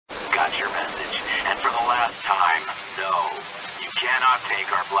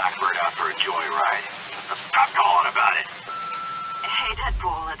our Blackbird out for a joyride. Stop calling about it. Hey,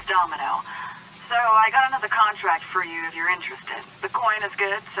 Deadpool, it's Domino. So I got another contract for you if you're interested. The coin is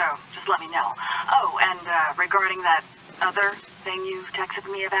good, so just let me know. Oh, and regarding that other thing you texted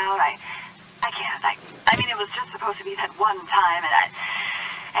me about, I can't. I mean, it was just supposed to be that one time, and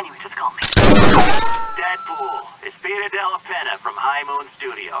anyway, just call me. Deadpool, it's Peter Della Penna from High Moon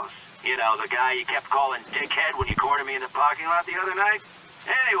Studios. You know, the guy you kept calling Dickhead when you cornered me in the parking lot the other night?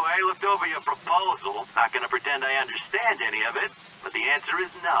 Anyway, looked over your proposal. Not gonna pretend I understand any of it, but the answer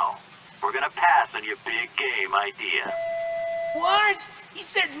is no. We're gonna pass on your big game idea. What? He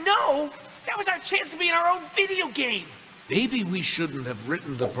said no? That was our chance to be in our own video game. Maybe we shouldn't have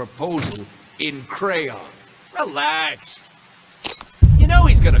written the proposal in crayon. Relax. You know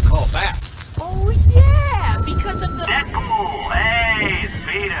he's gonna call back. Oh, yeah, because of the... Deadpool! Hey, it's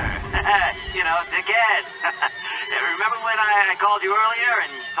Peter. You know, Dickhead. Remember when I called you earlier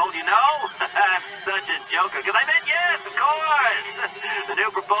and told you no? I'm such a joker, because I meant yes, of course! The new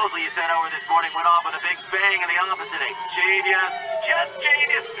proposal you sent over this morning went off with a big bang in the office today. Genius! Just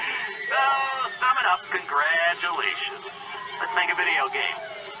genius! So, sum it up, congratulations. Let's make a video game.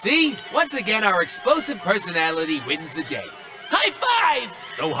 See? Once again, our explosive personality wins the day. High five!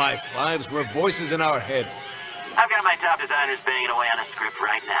 No high fives, we're voices in our head. I've got my top designers banging away on a script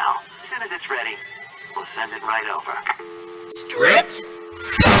right now. As soon as it's ready, we'll send it right over. Script?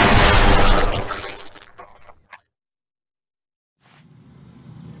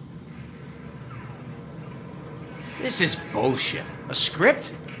 This is bullshit. A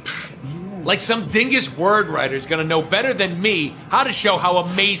script? Like some dingus word writer's gonna know better than me how to show how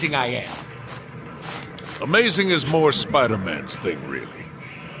amazing I am. Amazing is more Spider-Man's thing, really.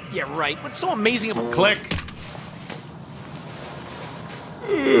 Yeah, right. What's so amazing about... Click.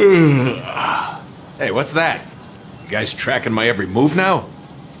 Hey, what's that? You guys tracking my every move now?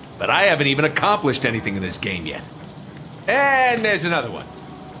 But I haven't even accomplished anything in this game yet. And there's another one.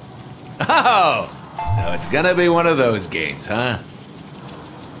 Oh, so it's gonna be one of those games, huh?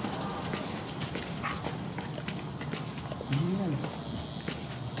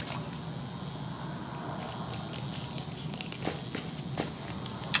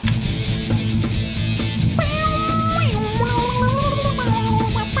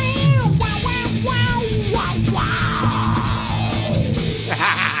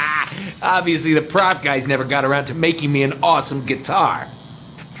 Obviously, the prop guys never got around to making me an awesome guitar.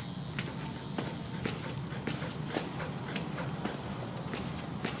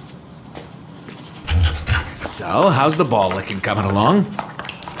 So, how's the ball licking coming along?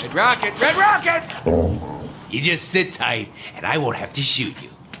 Red Rocket! Red Rocket! You just sit tight, and I won't have to shoot you.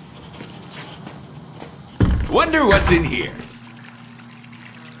 Wonder what's in here.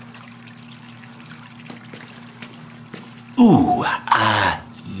 Ooh,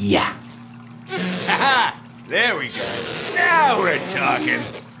 yeah. Haha! There we go. Now we're talking.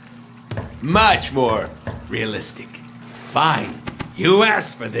 Much more realistic. Fine. You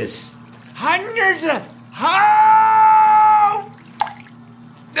asked for this. Hundreds of... Oh!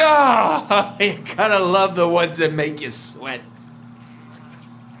 Oh, you gotta love the ones that make you sweat.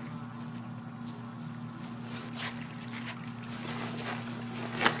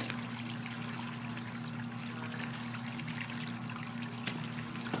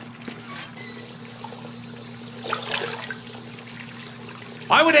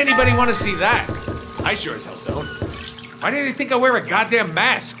 Why would anybody want to see that? I sure as hell don't. Why do they think I wear a goddamn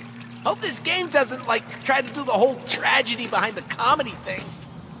mask? Hope this game doesn't, like, try to do the whole tragedy behind the comedy thing.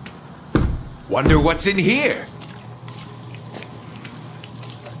 Wonder what's in here.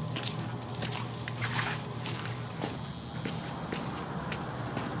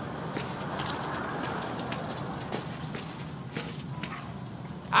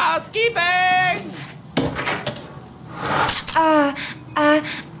 Housekeeping!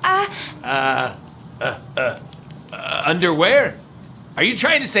 Underwear? Are you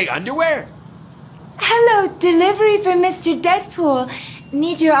trying to say underwear? Hello, delivery for Mr. Deadpool.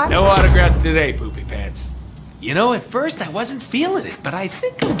 Need your No autographs today, Poopy Pants. You know, at first I wasn't feeling it, but I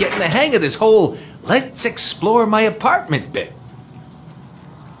think I'm getting the hang of this whole let's explore my apartment bit.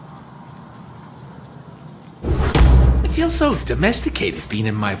 I feel so domesticated being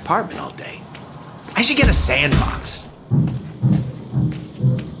in my apartment all day. I should get a sandbox.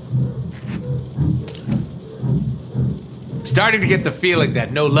 Starting to get the feeling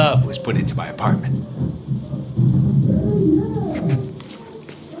that no love was put into my apartment.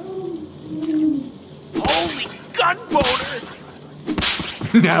 Holy gun boner!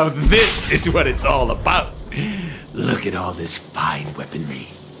 Now this is what it's all about. Look at all this fine weaponry.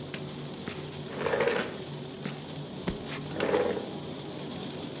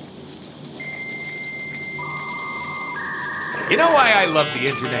 You know why I love the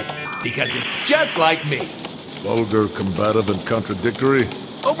internet? Because it's just like me. Vulgar, combative, and contradictory.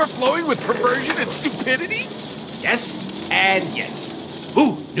 Overflowing with perversion and stupidity? Yes, and yes.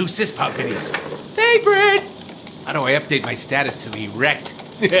 Ooh, new Syspop videos. Favorite! How do I update my status to erect?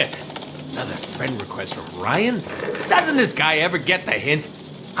 Another friend request from Ryan? Doesn't this guy ever get the hint?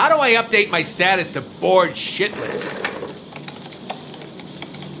 How do I update my status to bored shitless?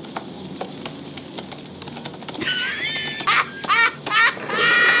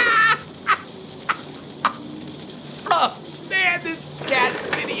 Oh, man, this cat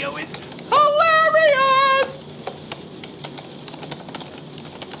video is hilarious!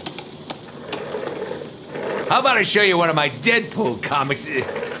 How about I show you one of my Deadpool comics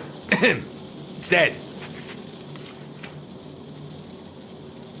instead?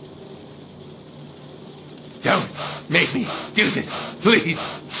 Don't make me do this, please.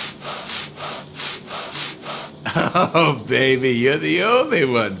 Oh, baby, you're the only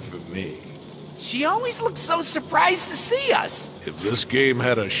one for me. She always looks so surprised to see us. If this game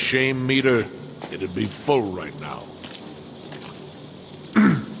had a shame meter, it'd be full right now.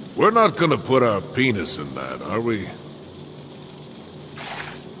 We're not gonna put our penis in that, are we?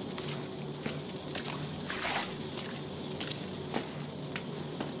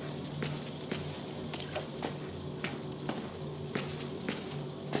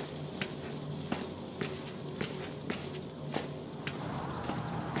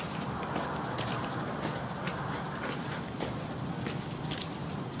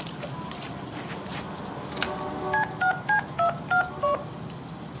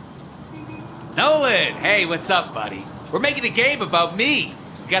 Nolan, hey, what's up, buddy? We're making a game about me.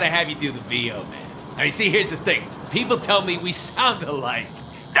 Gotta have you do the VO, man. I mean, see, here's the thing. People tell me we sound alike.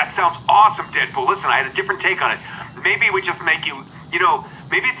 That sounds awesome, Deadpool. Listen, I had a different take on it. Maybe we just make you,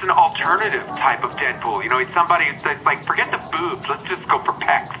 maybe it's an alternative type of Deadpool. It's somebody that's like, forget the boobs. Let's just go for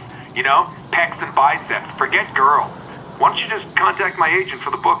pecs. Pecs and biceps. Forget girls. Why don't you just contact my agent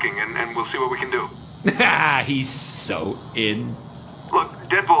for the booking and we'll see what we can do. He's so in. Look,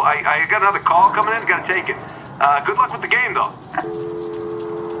 Deadpool, I got another call coming in. Gotta take it. Good luck with the game, though.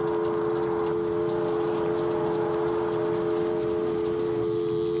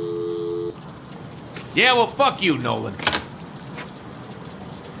 Yeah, well, fuck you, Nolan.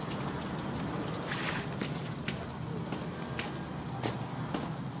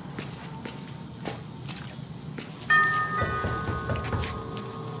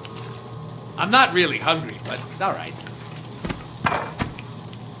 I'm not really hungry, but all right.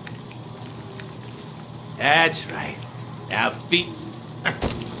 That's right. Now feet.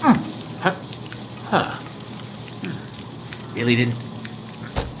 Huh. Really didn't.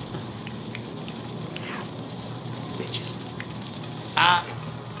 Bitches.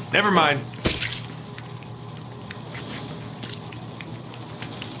 Never mind.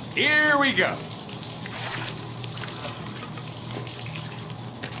 Here we go.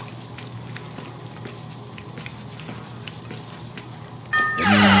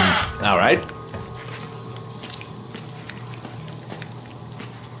 All right.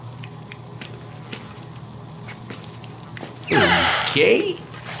 Okay.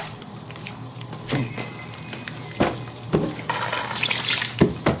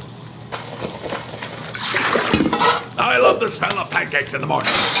 I love the smell of pancakes in the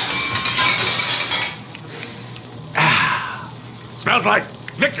morning. Smells like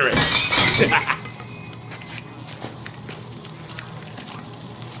victory.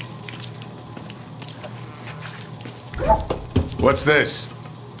 What's this?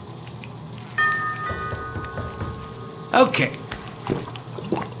 Okay.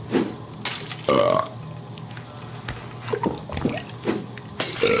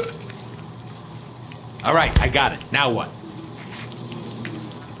 All right, I got it. Now what?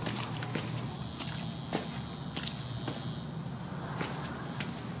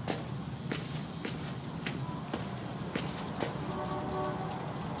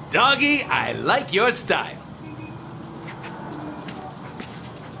 Doggy, I like your style.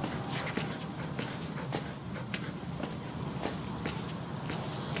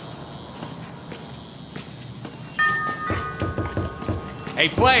 Hey,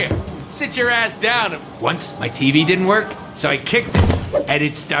 player, sit your ass down. Once my TV didn't work, so I kicked it, and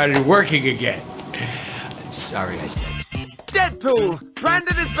it started working again. I'm sorry I said. Deadpool,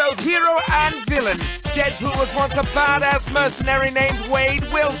 branded as both hero and villain. Deadpool was once a badass mercenary named Wade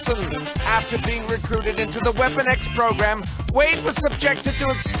Wilson. After being recruited into the Weapon X program, Wade was subjected to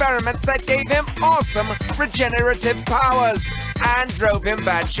experiments that gave him awesome regenerative powers and drove him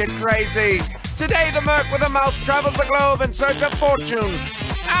batshit crazy. Today, the Merc with a mouth travels the globe in search of fortune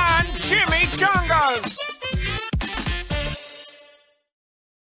and chimichangas.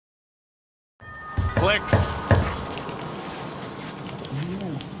 Click.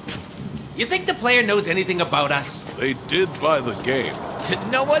 You think the player knows anything about us? They did buy the game. To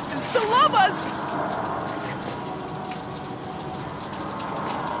know us is to love us!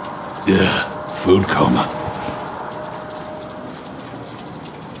 Yeah, food coma.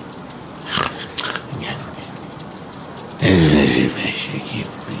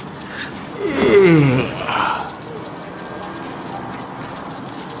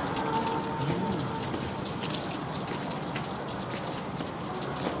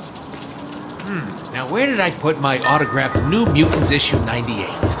 Now where did I put my autographed New Mutants issue 98?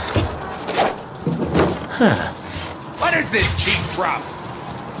 Huh. What is this cheap from?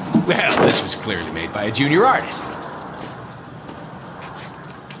 Well, this was clearly made by a junior artist.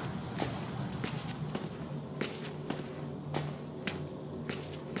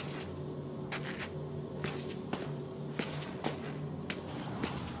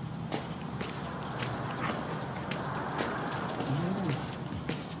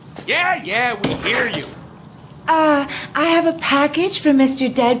 Yeah, we hear you. I have a package for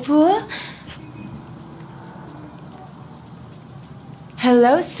Mr. Deadpool.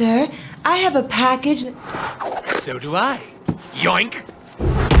 Hello, sir. I have a package. So do I. Yoink.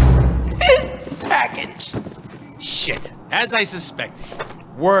 Package. Shit, as I suspected.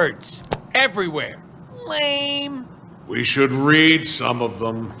 Words. Everywhere. Lame. We should read some of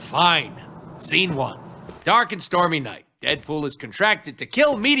them. Fine. Scene 1. Dark and stormy night. Deadpool is contracted to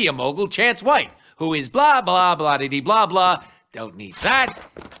kill media mogul Chance White, who is blah blah blah dee blah blah. Don't need that.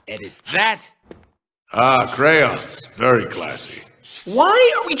 Edit that. Ah, crayons. Very classy.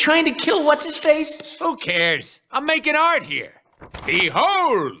 Why are we trying to kill what's-his-face? Who cares? I'm making art here.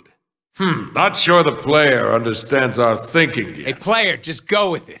 Behold! Not sure the player understands our thinking Hey, yet. player, just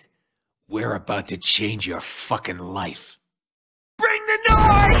go with it. We're about to change your fucking life. Bring the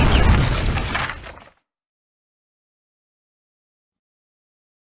noise!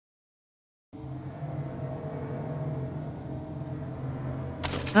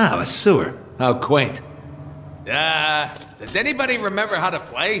 Ah, a sewer. How quaint. Does anybody remember how to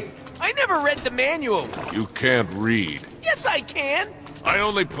play? I never read the manual. You can't read. Yes, I can. I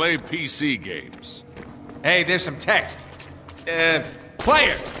only play PC games. Hey, there's some text.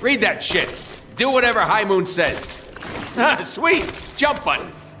 Player, read that shit. Do whatever High Moon says. Ah, sweet. Jump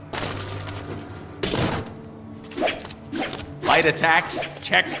button. Light attacks.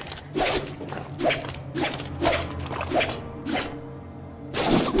 Check.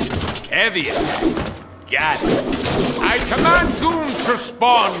 Heavy attacks. Got it. I command goons to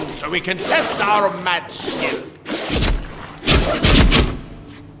spawn so we can test our mad skill.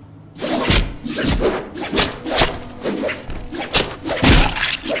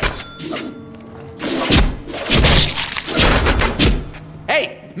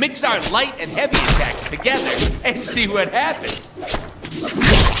 Hey, mix our light and heavy attacks together and see what happens.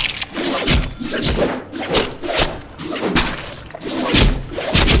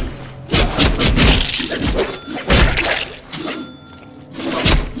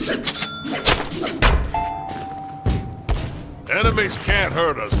 Enemies can't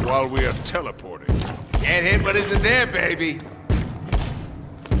hurt us while we are teleporting. Can't hit what isn't there, baby.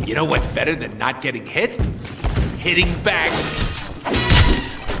 You know what's better than not getting hit? Hitting back.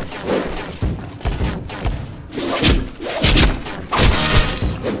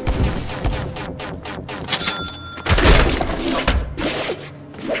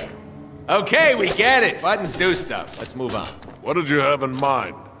 Okay, we get it. Buttons do stuff. Let's move on. What did you have in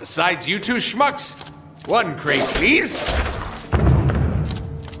mind? Besides you two schmucks, one crate, please.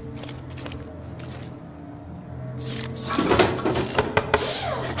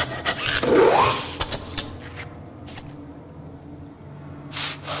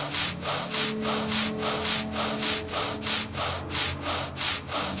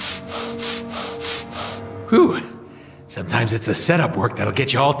 Whew. Sometimes it's the setup work that'll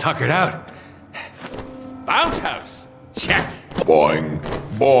get you all tuckered out. Bounce house. Check. Boing,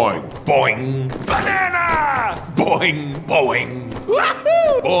 boing, Boing. Banana! Boing, boing.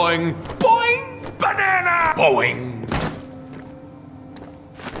 Wahoo! boing. Boing. Banana! Boing.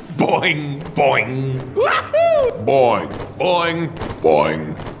 Boing, boing. Wahoo! Boing, boing,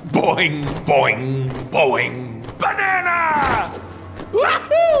 boing. Boing, boing, boing. Banana!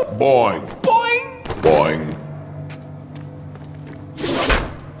 Wahoo! Boing, Boing. boing.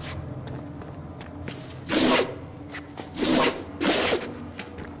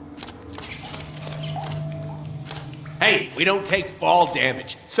 Hey, we don't take fall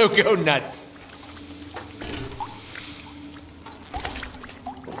damage, so go nuts.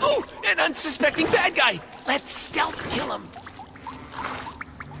 Ooh, an unsuspecting bad guy. Let's stealth kill him.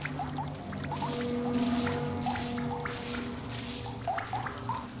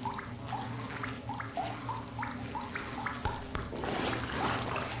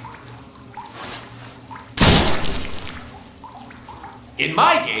 In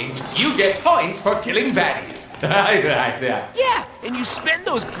my game, you get points for killing baddies. Yeah, and you spend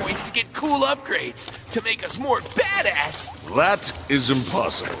those points to get cool upgrades to make us more badass. That is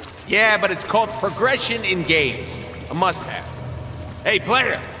impossible. Yeah, but it's called progression in games. A must-have. Hey,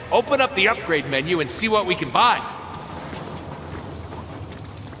 player, open up the upgrade menu and see what we can buy.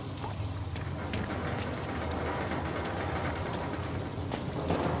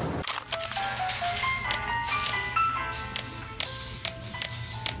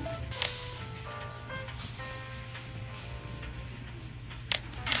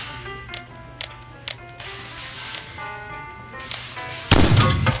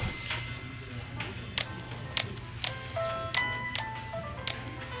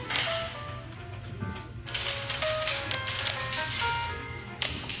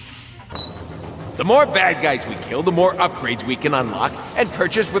 The more bad guys we kill, the more upgrades we can unlock and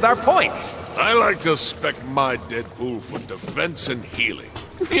purchase with our points. I like to spec my Deadpool for defense and healing.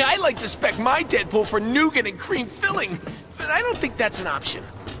 Yeah, I like to spec my Deadpool for nougat and cream filling, but I don't think that's an option.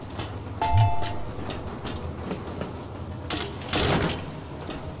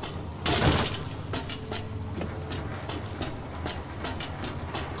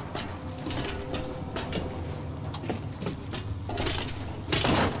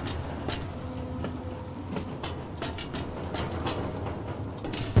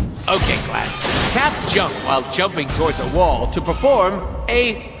 Okay, class. Tap jump while jumping towards a wall to perform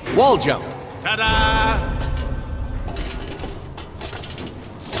a wall jump. Ta-da!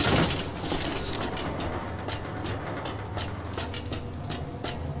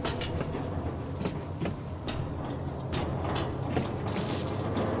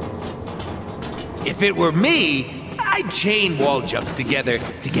 If it were me, I'd chain wall jumps together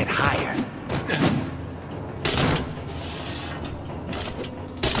to get higher.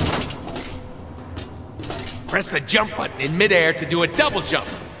 Press the jump button in midair to do a double jump.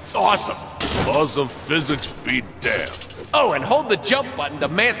 Awesome. Laws of physics be damned. Oh, and hold the jump button to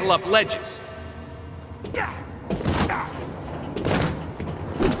mantle up ledges.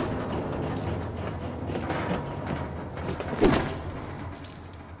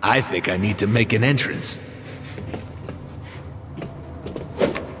 I think I need to make an entrance.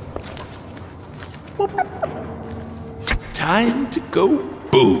 Time to go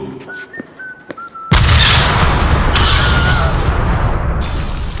boom.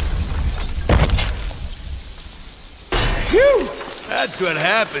 Phew! That's what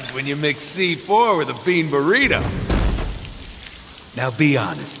happens when you mix C4 with a bean burrito. Now be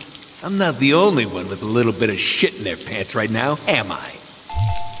honest. I'm not the only one with a little bit of shit in their pants right now, am I?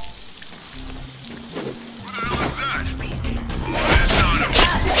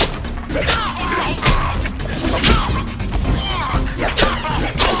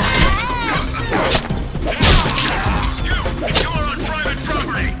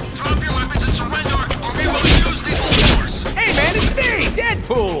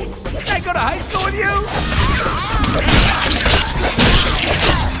 Deadpool! Did I go to high school with you?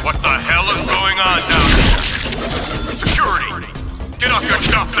 What the hell is going on down here? Security! Get off your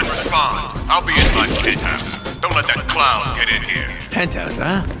duff and respond. I'll be in my penthouse. Don't let that clown get in here. Penthouse,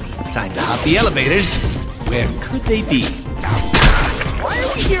 huh? Time to hop the elevators. Where could they be? Why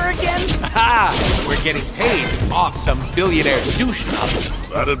are we here again? Ha! We're getting paid off some billionaire douche novel.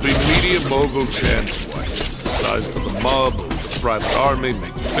 That'd be media mogul Chance White. Ties to the mob, the private army,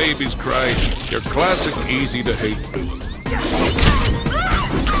 make babies cry. Your classic easy-to-hate villain.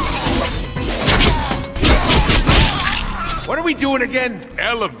 What are we doing again?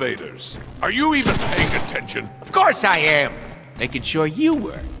 Elevators. Are you even paying attention? Of course I am. Making sure you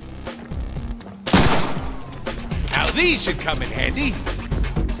were. Now these should come in handy.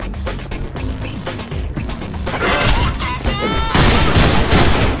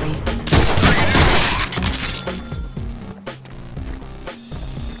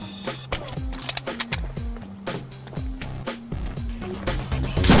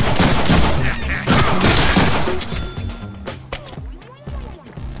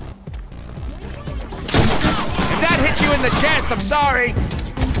 In the chest, I'm sorry.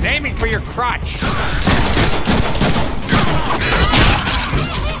 It's aiming for your crotch.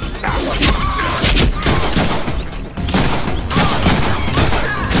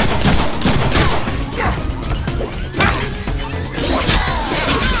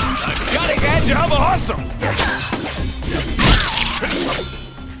 Cutting edge of awesome.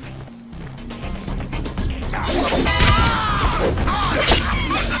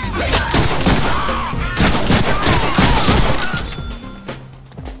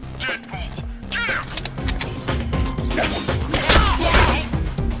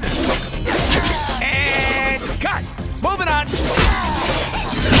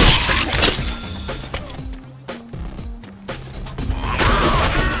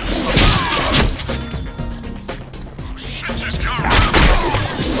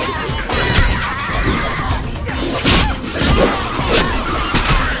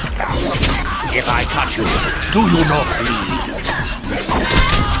 Do you not bleed?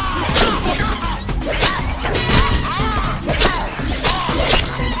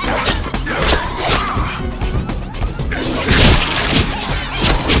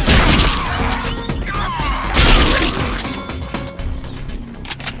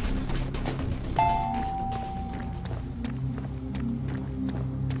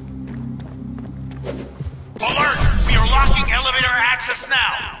 Alert! We are locking elevator access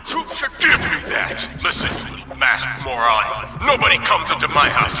now! Troops should give me that! Listen, you little masked moron. Nobody comes into my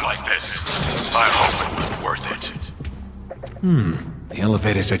house like this. I hope it was worth it. The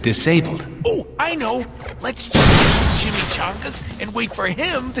elevators are disabled. Oh, I know. Let's check some chimichangas and wait for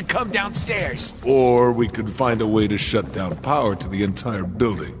him to come downstairs. Or we could find a way to shut down power to the entire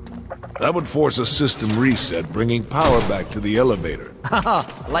building. That would force a system reset, bringing power back to the elevator.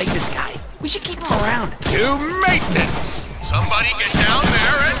 Like this guy. We should keep him around. To maintenance! Somebody get down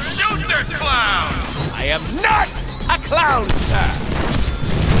there and shoot their clown! I am not a clown, sir.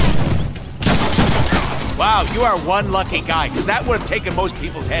 Wow, you are one lucky guy, because that would have taken most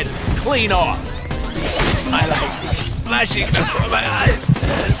people's heads clean off. I like flashing before my eyes.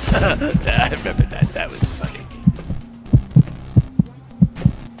 I remember that. That was funny.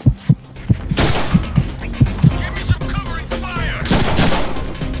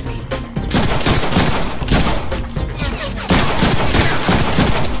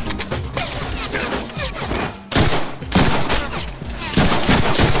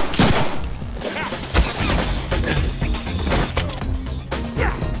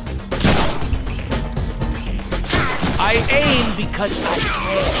 I aim because I care.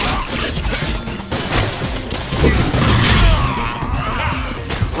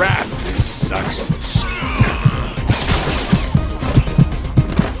 Crap, this sucks.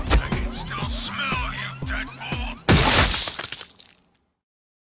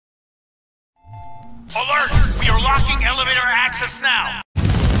 Alert! We are locking elevator access now!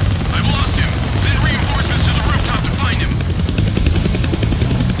 I've lost him! Send reinforcements to the rooftop to find him!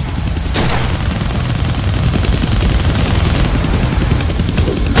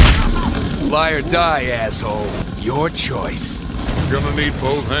 Fly or die, asshole. Your choice. Gonna need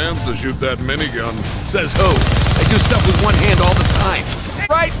both hands to shoot that minigun. Says who? I do stuff with one hand all the time.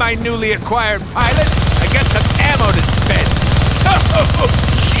 Right, my newly acquired pilot? I got some ammo to spend. So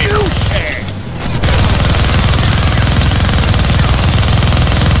juicy!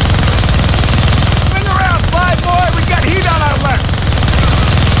 Swing around, fly boy! We got heat on our left!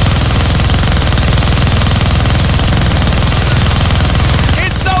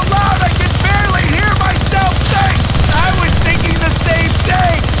 It's so loud I can barely hear myself think! I was thinking the same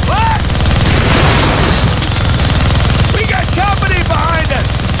thing! What? We got company behind us!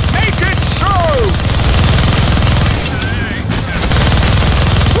 Make it true!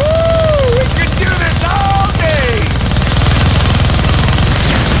 Woo! We can do this all day!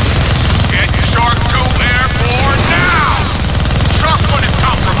 Get Shark 2 airborne now! Shark 1 is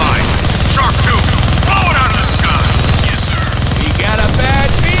compromised! Shark 2, blow it out of the sky! Yes, sir. We got a bad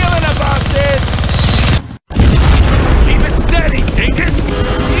feeling about this! Keep it steady, dingus!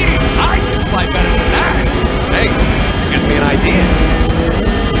 Jeez, I can fly better than that! Hey, gives me an idea.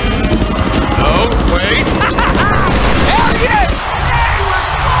 Oh, wait! Hell yes! Hey, we're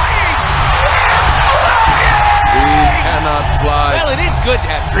flying! We're flying! We cannot fly. Well, it is good to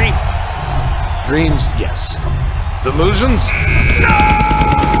have dreams. Dreams, yes. Delusions? Yeah!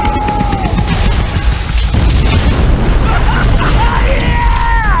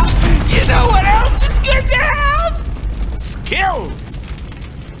 You know what else is good to have? Skills!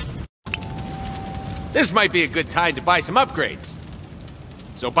 This might be a good time to buy some upgrades.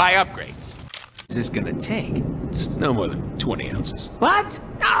 So buy upgrades. Is this gonna take? It's no more than 20 ounces. What?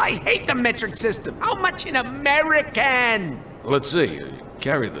 Oh, I hate the metric system. How much in American? Let's see.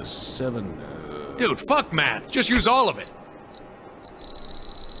 Carry the 7... Dude, fuck math. Just use all of it.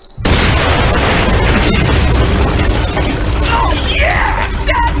 Oh, yeah!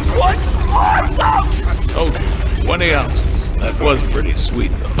 That was awesome! Told you, 20 ounces. That was pretty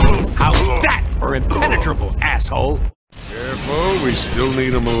sweet, though. How's that for impenetrable, asshole? Careful, we still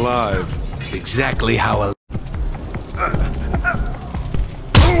need him alive. Exactly how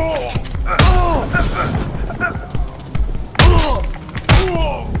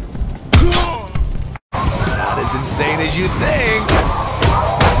not as insane as you think.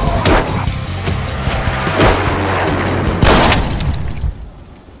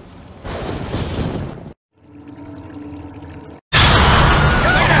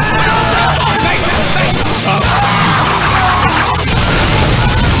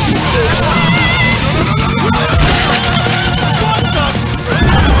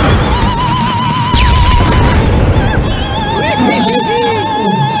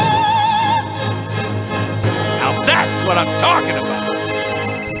 talking about.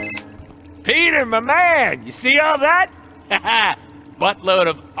 Peter, my man, you see all that? Buttload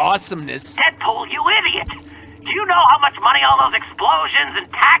of awesomeness. Deadpool, you idiot! Do you know how much money all those explosions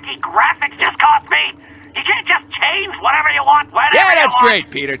and tacky graphics just cost me? You can't just change whatever you want, whenever Yeah, you that's want. great,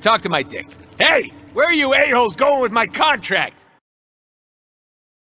 Peter. Talk to my dick. Hey, where are you a-holes going with my contract?